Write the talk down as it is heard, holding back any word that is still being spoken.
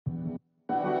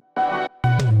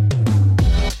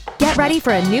ready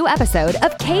for a new episode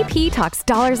of KP Talks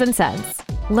Dollars and Cents.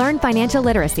 Learn financial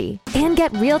literacy and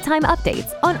get real-time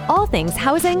updates on all things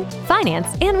housing,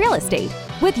 finance, and real estate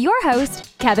with your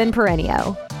host, Kevin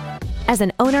Perenio. As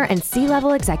an owner and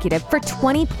C-level executive for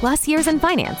 20 plus years in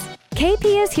finance,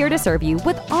 KP is here to serve you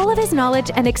with all of his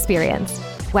knowledge and experience.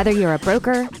 Whether you're a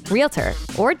broker, realtor,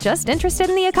 or just interested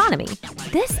in the economy,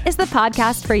 this is the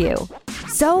podcast for you.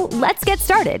 So let's get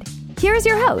started. Here's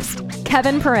your host,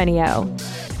 Kevin Perenio.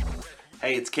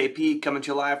 Hey, it's KP coming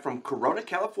to you live from Corona,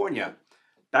 California.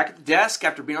 Back at the desk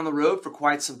after being on the road for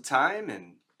quite some time,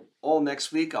 and all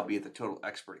next week I'll be at the Total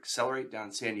Expert Accelerate down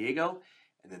in San Diego,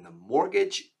 and then the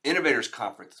Mortgage Innovators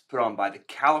Conference put on by the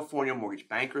California Mortgage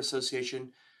Banker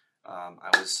Association. I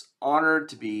was honored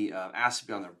to be asked to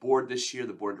be on their board this year,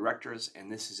 the board of directors,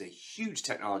 and this is a huge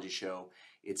technology show.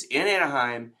 It's in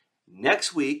Anaheim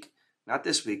next week, not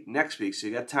this week, next week, so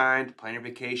you got time to plan your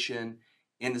vacation,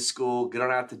 in the school, get on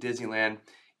out to Disneyland.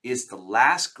 It's the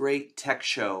last great tech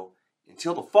show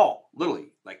until the fall,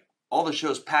 literally. Like all the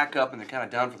shows pack up and they're kind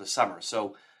of done for the summer.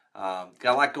 So got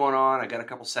a lot going on. I got a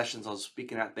couple sessions I was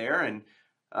speaking at there, and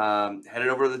headed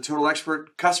over to the Total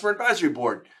Expert Customer Advisory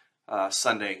Board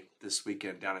Sunday this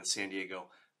weekend down in San Diego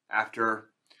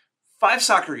after 5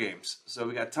 soccer games. So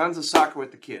we got tons of soccer with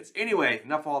the kids. Anyway,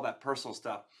 enough of all that personal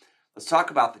stuff. Let's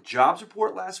talk about the jobs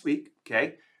report last week,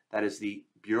 okay? That is the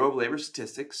Bureau of Labor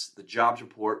Statistics, the jobs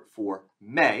report for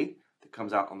May that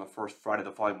comes out on the first Friday of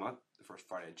the following month, the first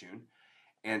Friday of June.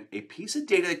 And a piece of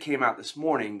data that came out this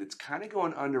morning that's kind of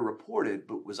going underreported,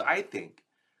 but was, I think,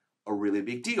 a really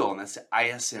big deal, and that's the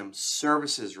ISM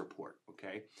Services Report,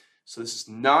 okay? So this is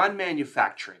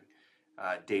non-manufacturing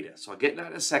data. So I'll get into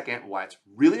that in a second, why it's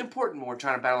really important when we're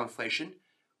trying to battle inflation.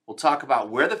 We'll talk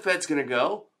about where the Fed's going to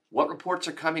go, what reports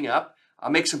are coming up. I'll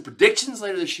make some predictions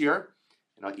later this year,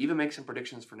 and I'll even make some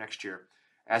predictions for next year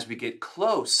as we get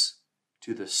close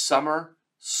to the summer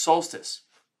solstice,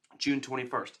 June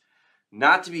 21st.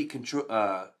 Not to be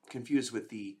confused with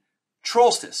the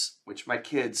trollstice, which my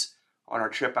kids, on our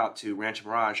trip out to Rancho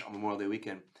Mirage on Memorial Day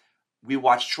weekend, we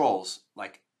watched Trolls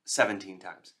like 17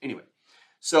 times. Anyway,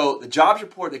 so the jobs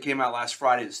report that came out last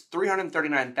Friday is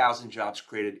 339,000 jobs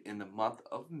created in the month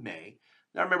of May.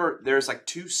 Now remember, there's like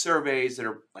 2 surveys that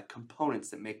are like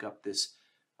components that make up this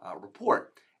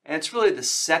report. And it's really the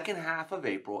second half of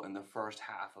April and the first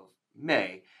half of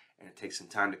May. And it takes some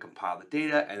time to compile the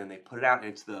data, and then they put it out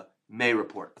into the May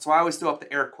report. That's why I always throw up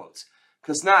the air quotes,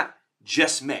 because it's not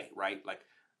just May, right? Like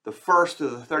the 1st to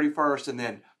the 31st, and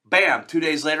then bam, 2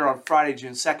 days later on Friday,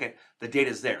 June 2nd, the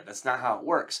data's there. That's not how it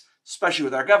works, especially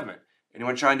with our government.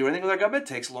 Anyone trying to do anything with our government,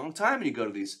 it takes a long time, and you go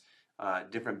to these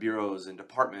different bureaus and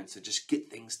departments and just get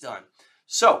things done.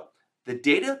 So the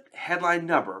data headline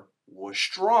number was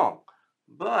strong,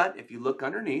 but if you look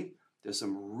underneath, there's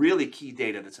some really key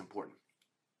data that's important.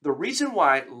 The reason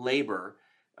why labor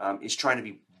is trying to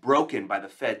be broken by the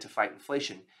Fed to fight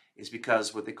inflation is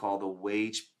because what they call the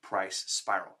wage price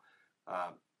spiral.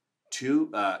 Too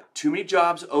many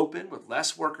jobs open with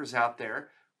less workers out there,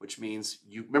 which means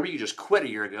you just quit a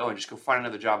year ago and just go find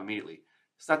another job immediately.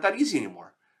 It's not that easy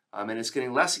anymore, and it's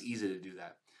getting less easy to do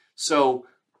that. So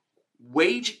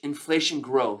wage inflation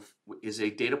growth is a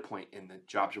data point in the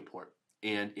jobs report,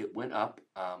 and it went up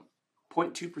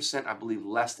 0.2%, I believe,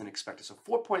 less than expected, so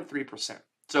 4.3%.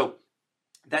 So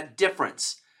that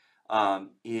difference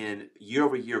in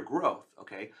year-over-year growth,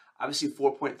 okay, obviously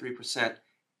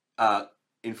 4.3%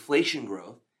 inflation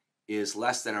growth is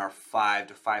less than our 5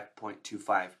 to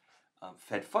 5.25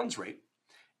 Fed funds rate.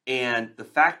 And the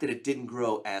fact that it didn't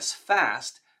grow as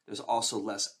fast, there's also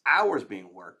less hours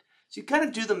being worked. So you kind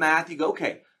of do the math, you go,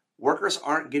 okay, workers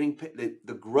aren't getting paid,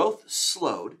 the growth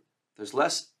slowed, there's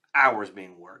less hours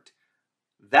being worked.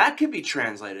 That could be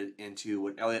translated into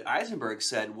what Elliot Eisenberg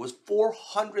said was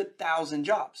 400,000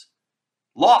 jobs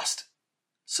lost.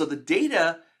 So the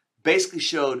data basically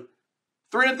showed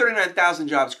 339,000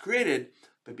 jobs created,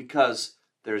 but because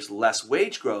there's less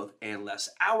wage growth and less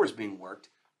hours being worked,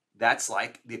 that's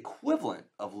like the equivalent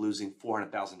of losing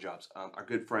 400,000 jobs. Our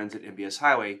good friends at MBS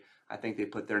Highway, I think they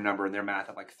put their number in their math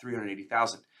at like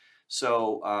 380,000.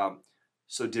 So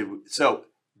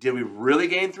did we really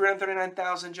gain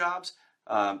 339,000 jobs?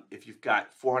 If you've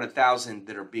got 400,000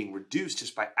 that are being reduced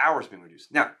just by hours being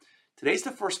reduced. Now, today's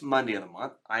the first Monday of the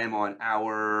month. I am on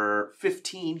hour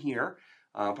 15 here.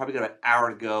 Probably got an hour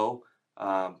to go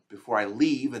before I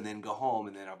leave and then go home,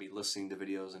 and then I'll be listening to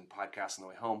videos and podcasts on the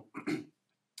way home.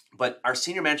 But our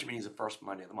senior management meeting is the first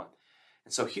Monday of the month.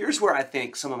 And so here's where I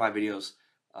think some of my videos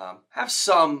have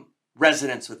some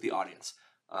resonance with the audience.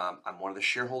 I'm one of the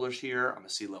shareholders here. I'm a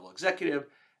C-level executive,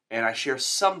 and I share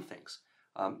some things.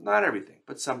 Not everything,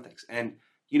 but some things. And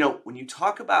When you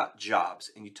talk about jobs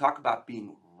and you talk about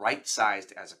being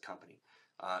right-sized as a company,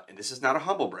 and this is not a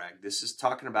humble brag, this is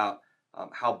talking about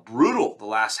how brutal the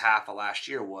last half of last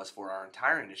year was for our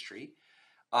entire industry.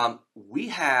 We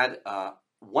had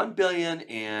 $1 billion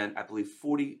and I believe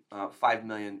 $45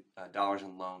 million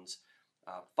in loans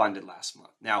funded last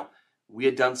month. Now, we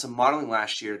had done some modeling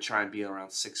last year to try and be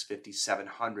around 650,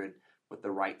 700 with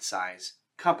the right size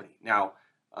company. Now,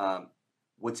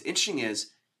 what's interesting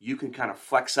is you can kind of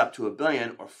flex up to $1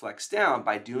 billion or flex down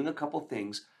by doing a couple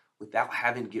things without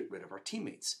having to get rid of our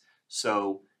teammates.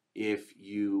 So if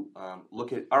you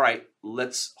look at, all right,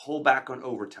 let's hold back on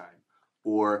overtime,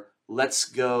 or let's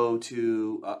go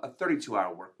to a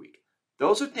 32-hour work week.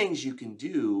 Those are things you can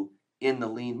do in the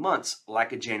lean months,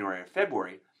 like a January or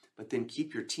February, but then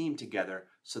keep your team together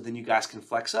so then you guys can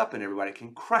flex up and everybody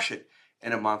can crush it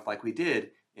in a month like we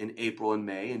did in April and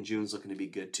May, and June's looking to be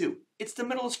good too. It's the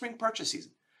middle of spring purchase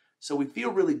season. So we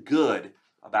feel really good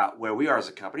about where we are as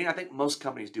a company, and I think most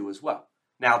companies do as well.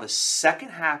 Now, the second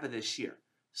half of this year,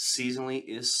 seasonally,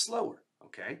 is slower,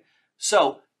 okay?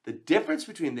 So the difference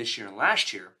between this year and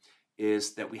last year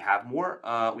is that we have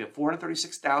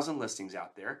 436,000 listings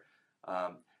out there.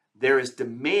 There is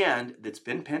demand that's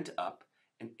been pent up,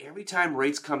 and every time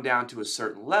rates come down to a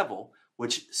certain level,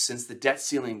 which since the debt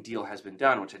ceiling deal has been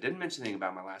done, which I didn't mention anything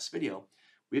about in my last video,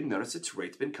 we've noticed its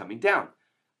rate's been coming down.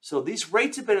 So these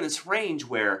rates have been in this range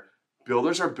where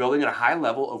builders are building at a high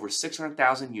level, over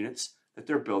 600,000 units that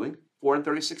they're building,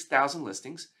 436,000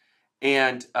 listings.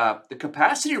 And the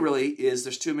capacity really is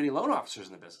there's too many loan officers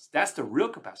in the business. That's the real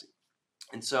capacity.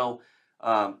 And so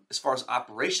as far as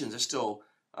operations, there's still,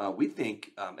 we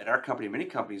think, at our company, many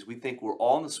companies, we think we're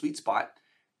all in the sweet spot.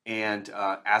 And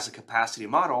as a capacity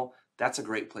model, that's a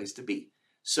great place to be.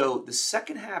 So the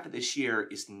second half of this year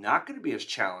is not going to be as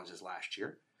challenged as last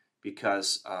year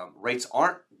because rates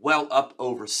aren't well up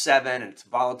over 7 and it's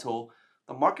volatile.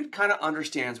 The market kind of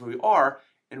understands where we are,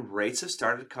 and rates have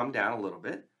started to come down a little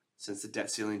bit since the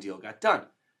debt ceiling deal got done.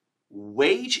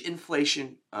 Wage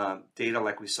inflation data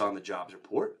like we saw in the jobs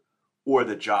report, or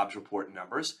the jobs report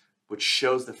numbers, which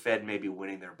shows the Fed may be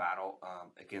winning their battle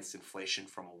against inflation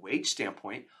from a wage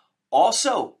standpoint,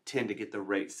 also tend to get the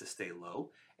rates to stay low.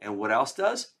 And what else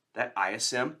does? That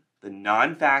ISM, the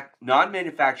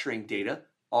non-manufacturing data,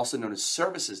 also known as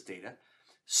services data.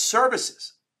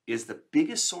 Services is the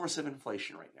biggest source of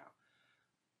inflation right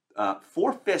now.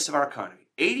 4/5 of our economy,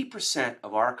 80%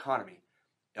 of our economy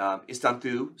is done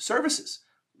through services.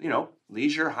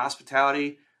 Leisure,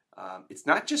 hospitality. It's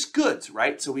not just goods,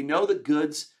 right? So we know that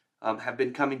goods have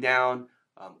been coming down.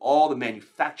 All the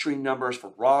manufacturing numbers for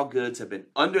raw goods have been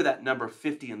under that number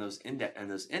 50 in those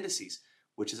indices,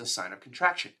 which is a sign of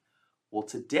contraction. Well,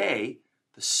 today,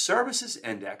 the services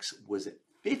index was at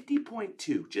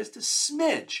 50.2, just a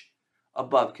smidge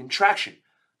above contraction.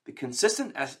 The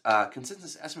consensus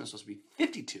estimate was supposed to be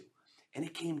 52, and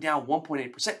it came down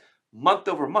 1.8% month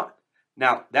over month.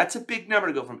 Now, that's a big number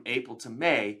to go from April to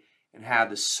May and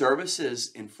have the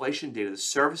services inflation data, the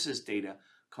services data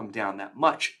come down that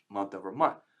much month over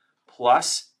month.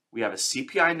 Plus, we have a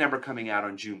CPI number coming out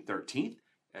on June 13th,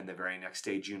 and the very next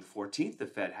day, June 14th, the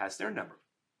Fed has their number.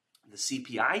 The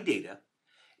CPI data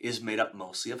is made up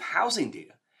mostly of housing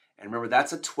data. And remember,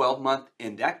 that's a 12-month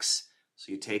index.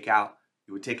 So you would take out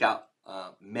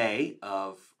May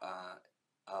of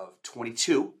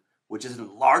 22, which is a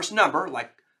large number,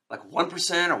 like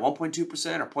 1% or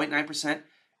 1.2% or 0.9%,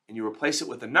 and you replace it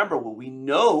with a number where we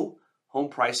know home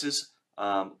prices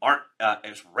aren't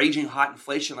as raging hot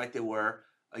inflation like they were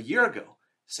a year ago.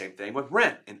 Same thing with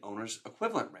rent and owner's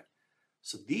equivalent rent.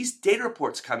 So these data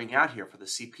reports coming out here for the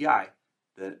CPI,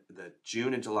 the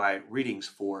June and July readings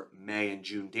for May and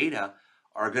June data,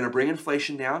 are going to bring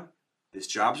inflation down. This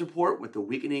jobs report with the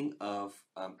weakening of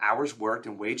hours worked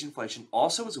and wage inflation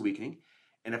also is weakening.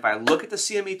 And if I look at the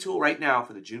CME tool right now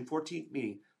for the June 14th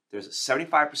meeting, there's a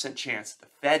 75% chance the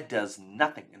Fed does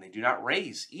nothing and they do not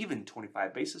raise even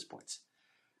 25 basis points.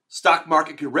 Stock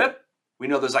market could rip. We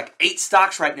know there's like 8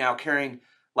 stocks right now carrying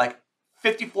like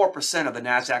 54% of the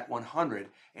Nasdaq 100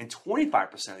 and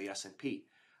 25% of the S&P.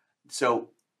 So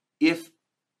if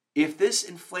this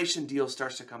inflation deal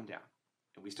starts to come down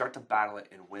and we start to battle it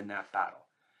and win that battle,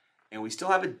 and we still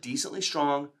have a decently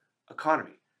strong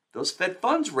economy, those Fed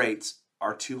funds rates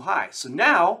are too high. So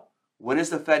now, when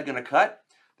is the Fed going to cut?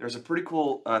 There's a pretty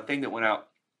cool thing that went out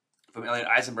from Elliot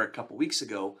Eisenberg a couple weeks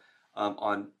ago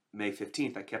on May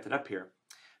 15th. I kept it up here.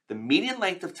 The median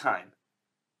length of time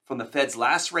from the Fed's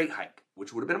last rate hike,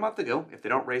 which would have been a month ago if they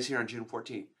don't raise here on June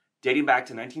 14th, dating back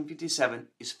to 1957,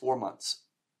 is 4 months.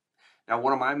 Now,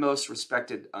 one of my most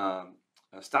respected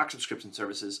stock subscription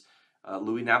services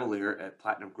Louis Navalier at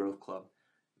Platinum Growth Club,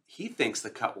 he thinks the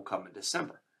cut will come in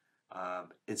December.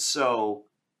 And so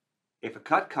if a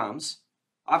cut comes,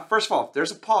 first of all, if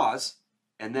there's a pause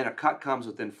and then a cut comes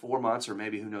within 4 months or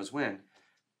maybe who knows when,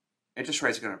 interest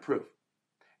rates are going to improve.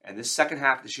 And this second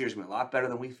half of this year is going to be a lot better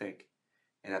than we think.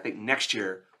 And I think next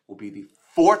year will be the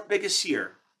fourth biggest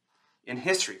year in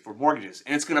history for mortgages.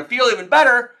 And it's going to feel even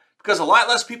better because a lot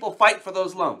less people fight for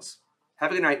those loans.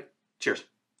 Have a good night. Cheers.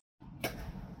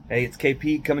 Hey, it's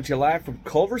KP coming to you live from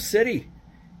Culver City.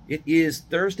 It is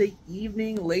Thursday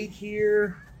evening, late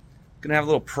here. Gonna have a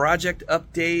little project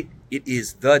update. It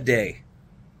is the day.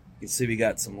 You can see we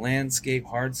got some landscape,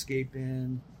 hardscape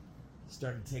in,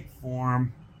 starting to take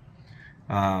form.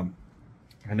 I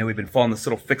know we've been following this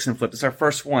little fix and flip. This is our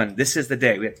first one. This is the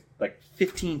day. We had like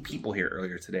 15 people here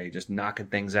earlier today, just knocking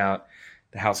things out.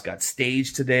 The house got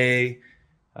staged today.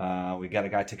 We got a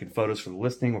guy taking photos for the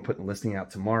listing. We're putting the listing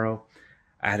out tomorrow.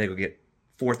 I had to go get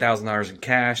 $4,000 in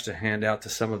cash to hand out to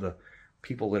some of the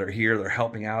people that are here that are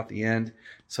helping out at the end.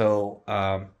 So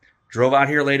drove out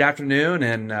here late afternoon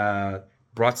and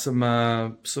brought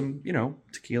some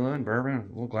tequila and bourbon,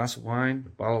 a little glass of wine, a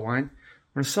bottle of wine.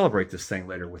 We're going to celebrate this thing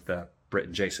later with Britt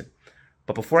and Jason.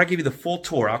 But before I give you the full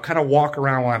tour, I'll kind of walk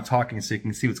around while I'm talking so you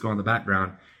can see what's going on in the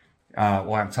background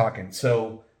while I'm talking.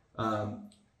 So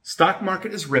stock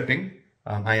market is ripping.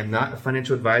 I am not a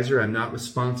financial advisor. I'm not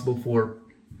responsible for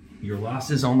your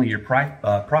losses, only your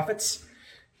profits.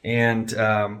 And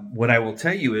what I will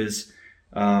tell you is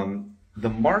the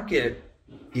market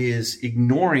is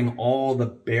ignoring all the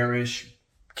bearish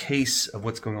case of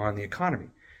what's going on in the economy.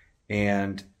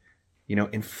 And,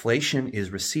 inflation is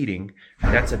receding.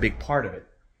 That's a big part of it.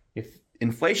 If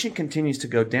inflation continues to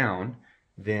go down,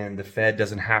 then the Fed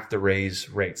doesn't have to raise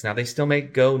rates. Now, they still may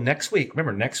go next week.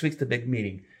 Remember, next week's the big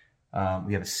meeting.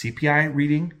 We have a CPI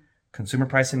reading, consumer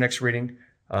price index reading.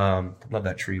 Love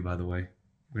that tree, by the way.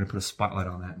 We're going to put a spotlight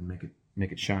on that and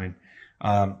make it shine.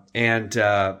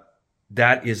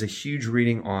 That is a huge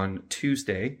reading on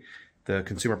Tuesday, the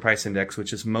consumer price index,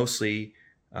 which is mostly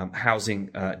housing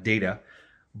data.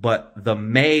 But the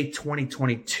May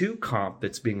 2022 comp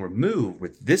that's being removed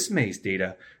with this May's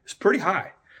data is pretty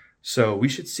high. So we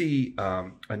should see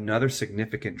another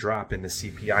significant drop in the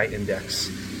CPI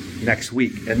index next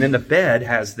week. And then the Fed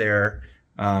has their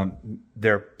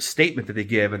statement that they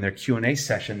give in their Q&A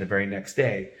session the very next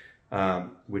day,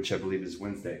 which I believe is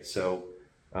Wednesday. So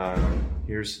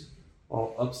here's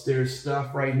all upstairs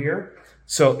stuff right here.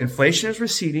 So inflation is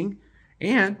receding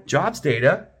and jobs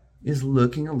data is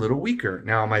looking a little weaker.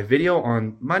 Now, my video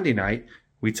on Monday night,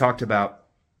 we talked about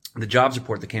the jobs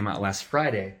report that came out last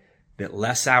Friday, that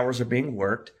less hours are being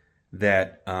worked,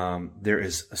 that there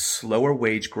is a slower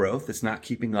wage growth that's not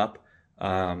keeping up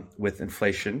with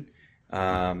inflation,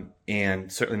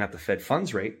 and certainly not the Fed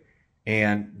funds rate.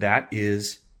 And that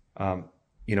is,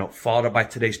 followed up by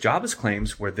today's jobless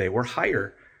claims where they were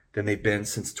higher than they've been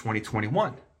since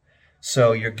 2021.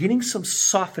 So you're getting some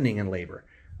softening in labor.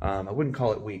 I wouldn't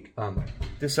call it weak.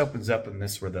 This opens up and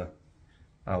this is where the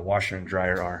washer and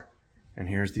dryer are. And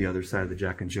here's the other side of the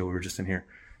Jack and Jill. We were just in here.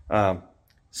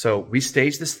 So we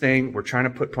staged this thing. We're trying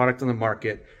to put product on the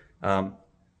market.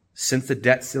 Since the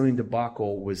debt ceiling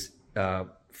debacle was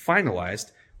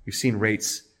finalized, we've seen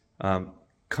rates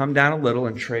come down a little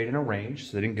and trade in a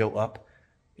range. So they didn't go up.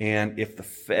 And if the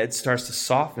Fed starts to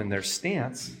soften their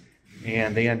stance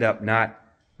and they end up not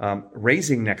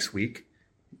raising next week,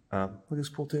 look at this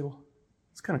pool table.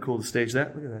 It's kind of cool to stage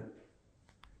that. Look at that.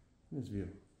 Look at this view.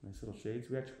 Nice little shades.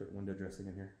 We actually put window dressing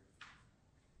in here.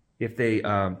 If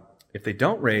they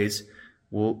don't raise,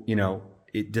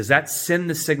 does that send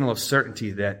the signal of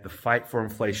certainty that the fight for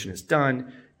inflation is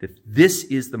done? That this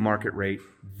is the market rate?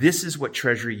 This is what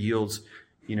Treasury yields.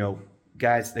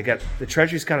 Guys, the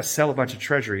Treasury's got to sell a bunch of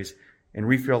Treasuries and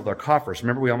refill their coffers.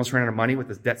 Remember, we almost ran out of money with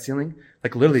this debt ceiling.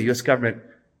 Like literally, the U.S. government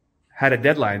had a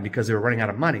deadline because they were running out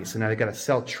of money. So now they got to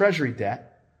sell Treasury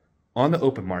debt on the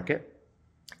open market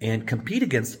and compete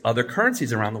against other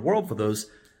currencies around the world for those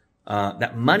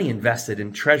that money invested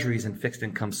in treasuries and fixed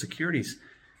income securities.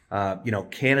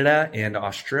 Canada and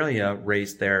Australia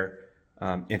raised their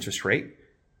interest rate,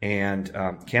 and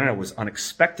Canada was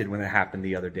unexpected when it happened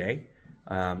the other day,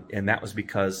 and that was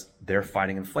because they're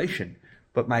fighting inflation.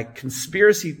 But my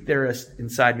conspiracy theorist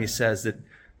inside me says that,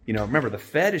 remember, the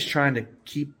Fed is trying to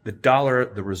keep the dollar,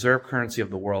 the reserve currency of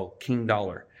the world, king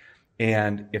dollar.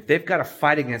 And if they've got to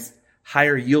fight against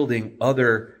higher yielding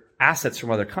other assets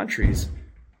from other countries,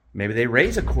 maybe they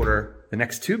raise a quarter the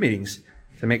next two meetings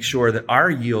to make sure that our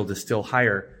yield is still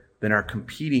higher than our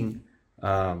competing,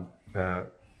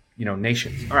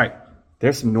 nations. All right,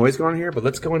 There's some noise going on here, but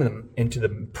let's go into the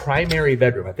primary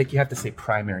bedroom. I think you have to say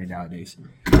primary nowadays.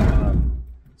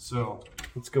 So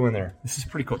let's go in there. This is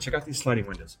pretty cool. Check out these sliding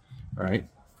windows. All right,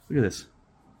 look at this.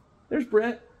 There's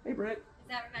Brett. Hey, Brett. Is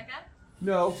that Rebecca?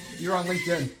 No, you're on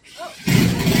LinkedIn. Oh.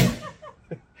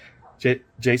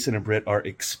 Jason and Britt are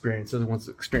experienced. They're the ones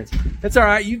experienced. It's all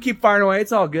right. You keep firing away.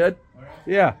 It's all good. All right.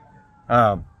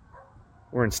 Yeah.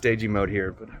 We're in staging mode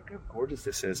here, but look how gorgeous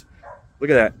this is. Look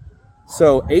at that.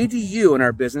 So ADU in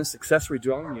our business, accessory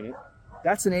dwelling unit,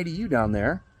 that's an ADU down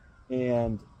there.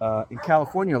 And in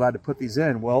California, you're allowed to put these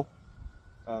in. Well,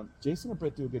 Jason and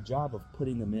Britt do a good job of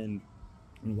putting them in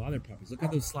a lot of their properties. Look how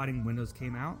those sliding windows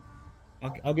came out.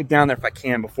 I'll get down there if I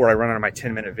can before I run out of my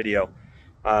 10-minute video.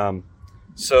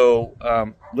 Let's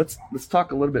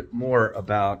talk a little bit more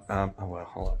about. Hold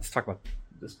on. Let's talk about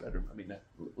this bedroom. I mean,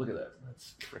 look at that.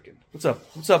 That's freaking. What's up?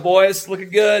 What's up, boys? Looking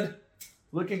good.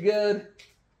 Looking good.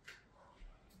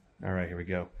 All right, here we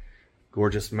go.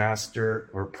 Gorgeous master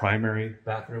or primary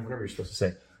bathroom, whatever you're supposed to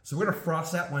say. So we're gonna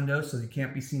frost that window so you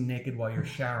can't be seen naked while you're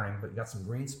showering, but you got some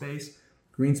green space.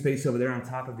 Green space over there on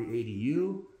top of the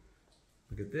ADU.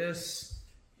 Look at this.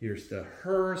 Here's the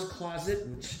hers closet,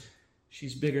 which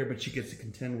she's bigger, but she gets to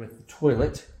contend with the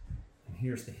toilet. And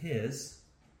here's the his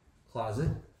closet.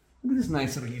 Look at this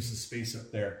nice little use of space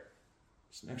up there.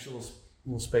 Just an extra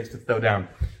little space to throw down.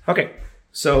 Okay,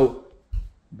 so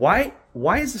why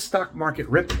is the stock market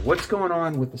ripping? What's going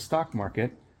on with the stock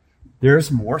market?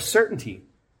 There's more certainty.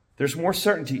 There's more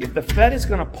certainty. If the Fed is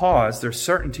going to pause, there's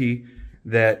certainty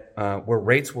that where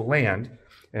rates will land.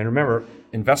 And remember,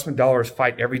 investment dollars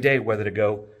fight every day whether to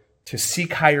go to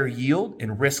seek higher yield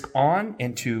and risk on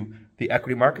into the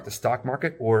equity market, the stock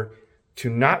market, or to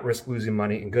not risk losing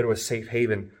money and go to a safe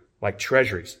haven like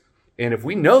treasuries. And if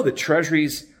we know that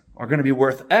treasuries are going to be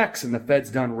worth X and the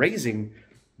Fed's done raising,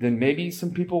 then maybe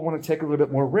some people want to take a little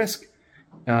bit more risk.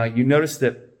 You notice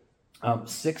that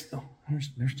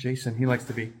there's Jason. He likes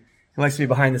to be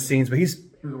behind the scenes, but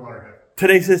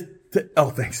today's his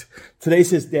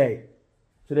day.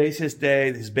 Today's his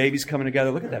day. His baby's coming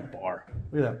together. Look at that bar.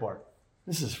 Look at that bar.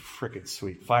 This is freaking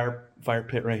sweet. Fire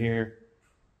pit right here.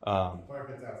 Fire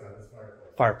pit's outside. That's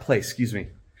fireplace. Fireplace, excuse me.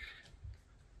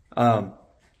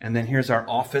 And then here's our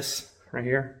office right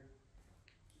here.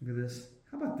 Look at this.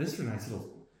 How about this for a nice little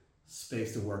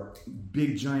space to work?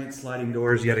 Big giant sliding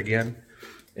doors yet again.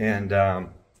 And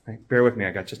bear with me,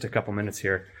 I got just a couple minutes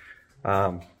here.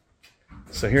 So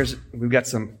we've got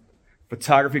some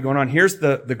photography going on. Here's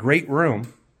the great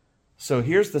room. So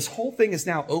this whole thing is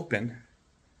now open.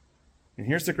 And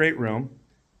here's the great room.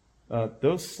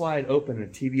 Those slide open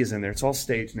and the TV is in there. It's all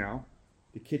staged now.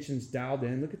 The kitchen's dialed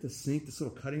in. Look at the sink, this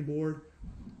little cutting board.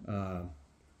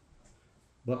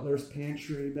 Butler's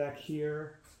pantry back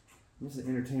here. This is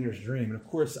an entertainer's dream. And of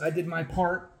course, I did my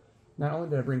part. Not only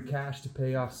did I bring cash to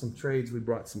pay off some trades, we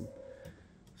brought some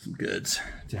goods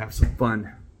to have some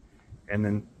fun. And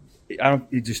then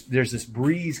there's this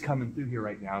breeze coming through here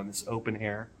right now in this open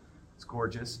air. It's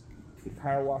gorgeous. We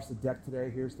power washed the deck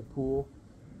today. Here's the pool.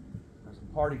 There's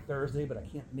a party Thursday, but I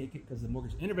can't make it because of the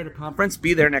Mortgage Innovator Conference.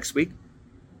 Be there next week.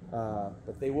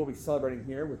 But they will be celebrating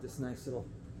here with this nice little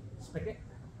spigot.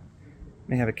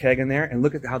 They have a keg in there, and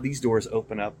look at how these doors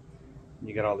open up.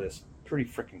 You got all this. Pretty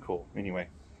freaking cool. Anyway.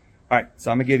 All right,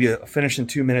 so I'm going to give you a finish in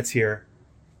 2 minutes here.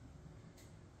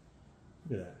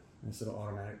 Look at that. Nice little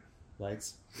automatic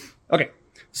lights. Okay,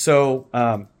 so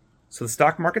the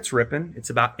stock market's ripping. It's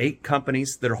about 8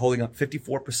 companies that are holding up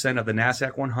 54% of the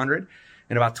Nasdaq 100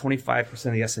 and about 25%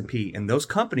 of the S&P. And those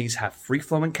companies have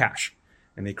free-flowing cash,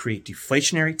 and they create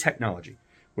deflationary technology,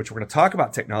 which we're going to talk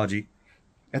about technology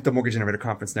at the Mortgage Innovator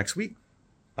Conference next week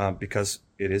because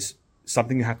it is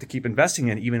something you have to keep investing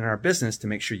in, even in our business, to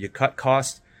make sure you cut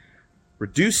costs,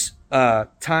 reduce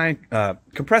time,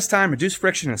 compress time, reduce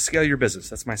friction, and scale your business.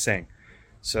 That's my saying.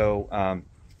 So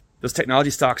those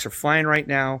technology stocks are flying right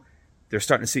now. They're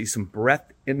starting to see some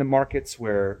breadth in the markets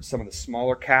where some of the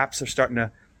smaller caps are starting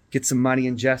to get some money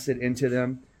ingested into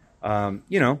them.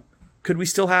 Could we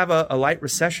still have a light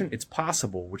recession? It's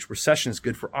possible, which recession is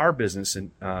good for our business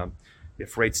and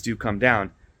if rates do come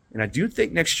down. And I do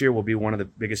think next year will be one of the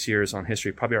biggest years on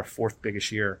history, probably our 4th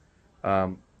biggest year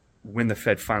when the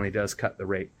Fed finally does cut the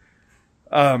rate.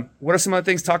 What are some other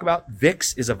things to talk about?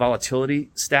 VIX is a volatility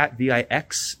stat,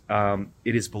 VIX.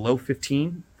 It is below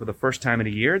 15 for the first time in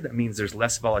a year. That means there's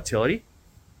less volatility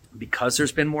because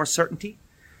there's been more certainty.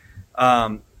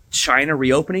 China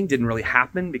reopening didn't really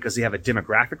happen because they have a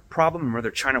demographic problem. Remember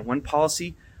their China 1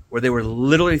 policy where they were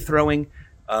literally throwing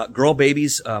girl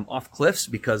babies off cliffs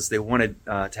because they wanted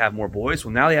to have more boys.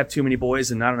 Well, now they have too many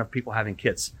boys and not enough people having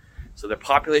kids. So their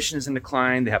population is in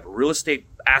decline. They have a real estate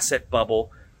asset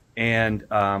bubble, and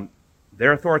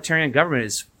their authoritarian government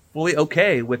is fully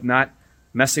okay with not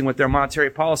messing with their monetary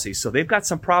policy. So they've got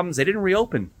some problems. They didn't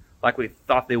reopen like we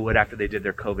thought they would after they did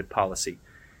their COVID policy.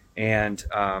 And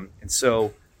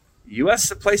so U.S.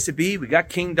 is a place to be. We got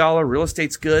King Dollar. Real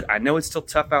estate's good. I know it's still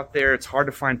tough out there. It's hard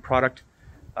to find product.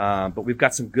 But we've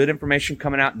got some good information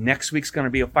coming out. Next week's going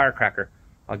to be a firecracker.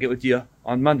 I'll get with you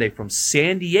on Monday from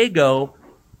San Diego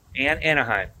and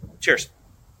Anaheim. Cheers.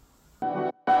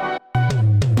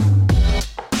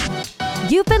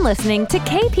 You've been listening to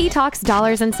KP Talks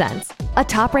Dollars and Cents, a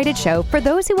top-rated show for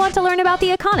those who want to learn about the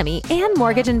economy and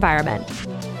mortgage environment.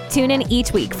 Tune in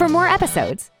each week for more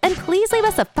episodes, and please leave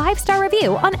us a 5-star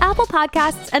review on Apple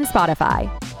Podcasts and Spotify.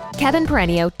 Kevin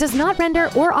Perenio does not render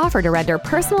or offer to render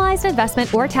personalized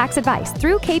investment or tax advice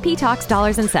through KP Talks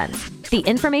Dollars and Cents. The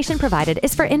information provided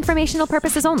is for informational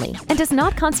purposes only and does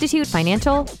not constitute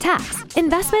financial, tax,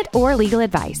 investment, or legal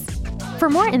advice. For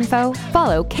more info,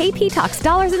 follow KP Talks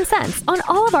Dollars and Cents on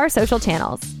all of our social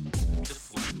channels.